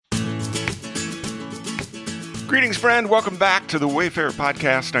Greetings, friend. Welcome back to the Wayfarer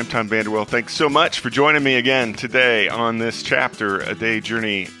Podcast. I'm Tom Vanderwell. Thanks so much for joining me again today on this chapter, A Day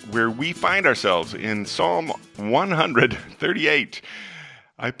Journey, where we find ourselves in Psalm 138.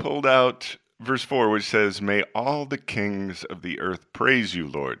 I pulled out verse 4, which says, "May all the kings of the earth praise you,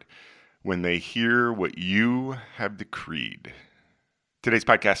 Lord, when they hear what you have decreed." Today's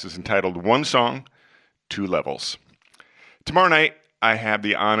podcast is entitled One Song, Two Levels. Tomorrow night, I have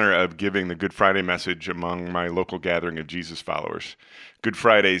the honor of giving the Good Friday message among my local gathering of Jesus followers. Good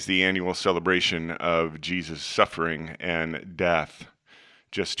Friday is the annual celebration of Jesus' suffering and death,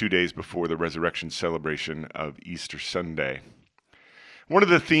 just 2 days before the resurrection celebration of Easter Sunday. One of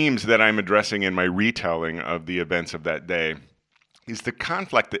the themes that I'm addressing in my retelling of the events of that day is the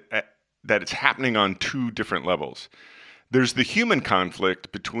conflict that is happening on two different levels. There's the human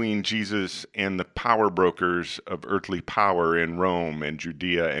conflict between Jesus and the power brokers of earthly power in Rome and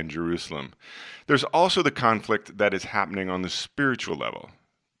Judea and Jerusalem. There's also the conflict that is happening on the spiritual level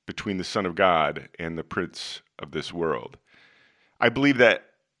between the Son of God and the prince of this world. I believe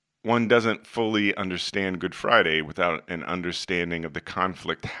that one doesn't fully understand Good Friday without an understanding of the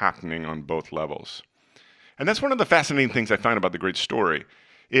conflict happening on both levels. And that's one of the fascinating things I find about the great story.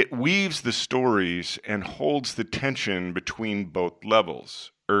 It weaves the stories and holds the tension between both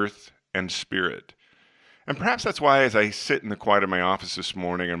levels, earth and spirit. And perhaps that's why, as I sit in the quiet of my office this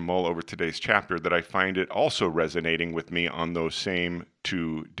morning and mull over today's chapter, that I find it also resonating with me on those same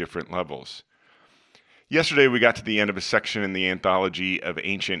two different levels. Yesterday, we got to the end of a section in the anthology of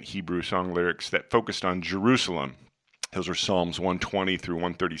ancient Hebrew song lyrics that focused on Jerusalem. Those were Psalms 120 through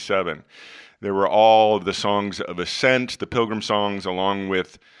 137. There were all of the songs of ascent, the pilgrim songs, along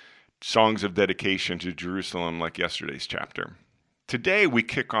with songs of dedication to Jerusalem, like yesterday's chapter. Today, we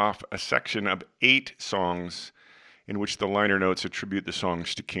kick off a section of 8 songs in which the liner notes attribute the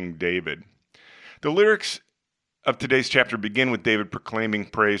songs to King David. The lyrics of today's chapter begin with David proclaiming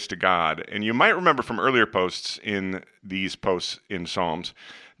praise to God. And you might remember from earlier posts in these posts in Psalms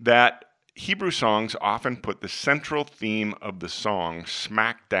that Hebrew songs often put the central theme of the song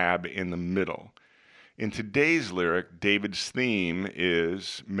smack dab in the middle. In today's lyric, David's theme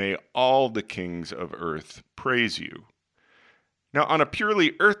is, "May all the kings of earth praise you." Now, on a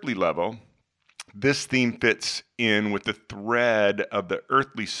purely earthly level, this theme fits in with the thread of the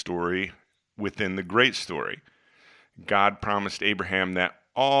earthly story within the great story. God promised Abraham that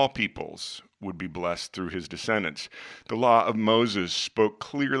all peoples would be blessed through his descendants. The law of Moses spoke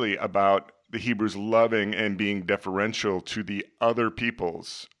clearly about the Hebrews loving and being deferential to the other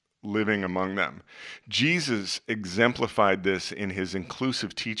peoples living among them. Jesus exemplified this in his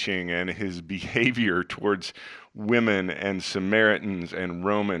inclusive teaching and his behavior towards women and Samaritans and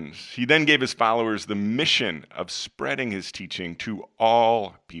Romans. He then gave his followers the mission of spreading his teaching to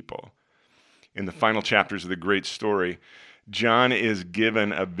all people. In the final chapters of the great story, John is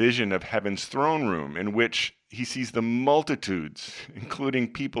given a vision of heaven's throne room in which he sees the multitudes,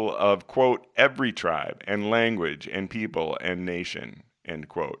 including people of, quote, every tribe and language and people and nation, end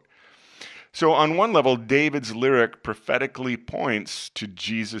quote. So on one level, David's lyric prophetically points to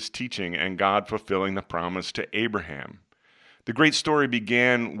Jesus' teaching and God fulfilling the promise to Abraham. The great story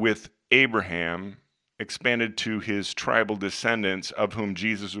began with Abraham, expanded to his tribal descendants, of whom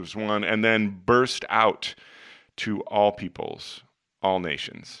Jesus was one, and then burst out to all peoples, all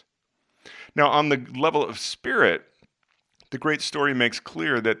nations. Now, on the level of spirit, the great story makes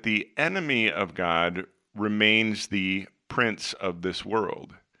clear that the enemy of God remains the prince of this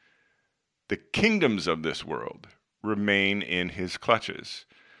world. The kingdoms of this world remain in his clutches.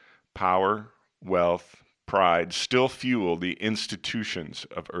 Power, wealth, pride still fuel the institutions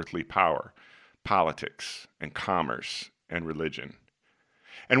of earthly power, politics and commerce and religion.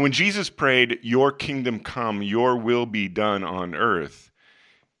 And when Jesus prayed, "Your kingdom come, your will be done on earth,"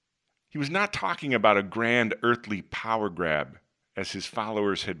 he was not talking about a grand earthly power grab as his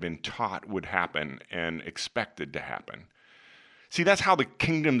followers had been taught would happen and expected to happen. See, that's how the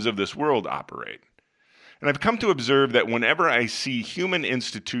kingdoms of this world operate. And I've come to observe that whenever I see human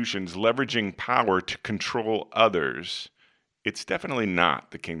institutions leveraging power to control others, it's definitely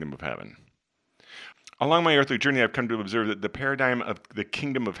not the kingdom of heaven. Along my earthly journey, I've come to observe that the paradigm of the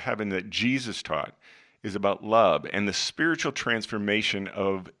kingdom of heaven that Jesus taught is about love and the spiritual transformation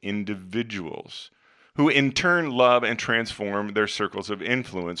of individuals who in turn love and transform their circles of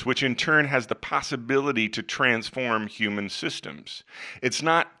influence, which in turn has the possibility to transform human systems. It's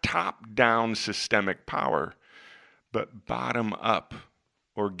not top-down systemic power, but bottom-up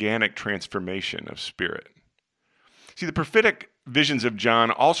organic transformation of spirit. See, the prophetic visions of John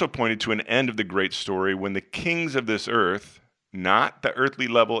also pointed to an end of the great story when the kings of this earth, not the earthly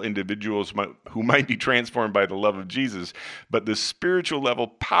level individuals who might be transformed by the love of Jesus, but the spiritual level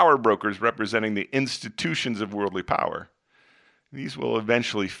power brokers representing the institutions of worldly power. These will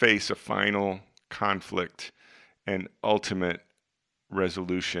eventually face a final conflict and ultimate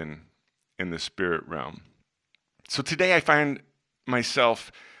resolution in the spirit realm. So today I find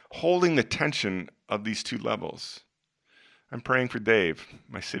myself holding the tension of these two levels. I'm praying for Dave,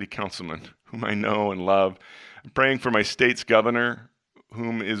 my city councilman, whom I know and love. I'm praying for my state's governor,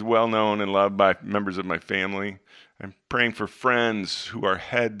 whom is well known and loved by members of my family. I'm praying for friends who are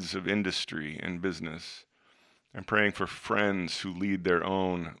heads of industry and business. I'm praying for friends who lead their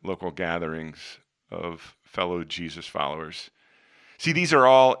own local gatherings of fellow Jesus followers. See, these are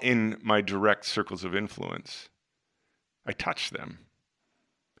all in my direct circles of influence. I touch them.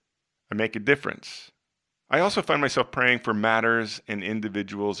 I make a difference. I also find myself praying for matters and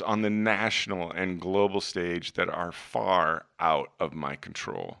individuals on the national and global stage that are far out of my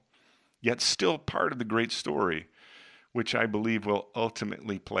control, yet still part of the great story, which I believe will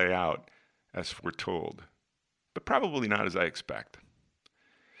ultimately play out as foretold, but probably not as I expect.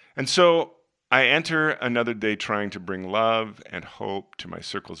 And so I enter another day trying to bring love and hope to my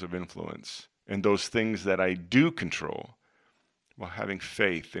circles of influence and those things that I do control, while having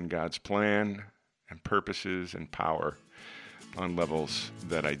faith in God's plan and purposes and power on levels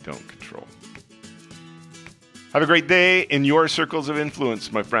that I don't control. Have a great day in your circles of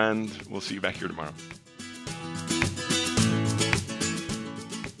influence, my friend. We'll see you back here tomorrow.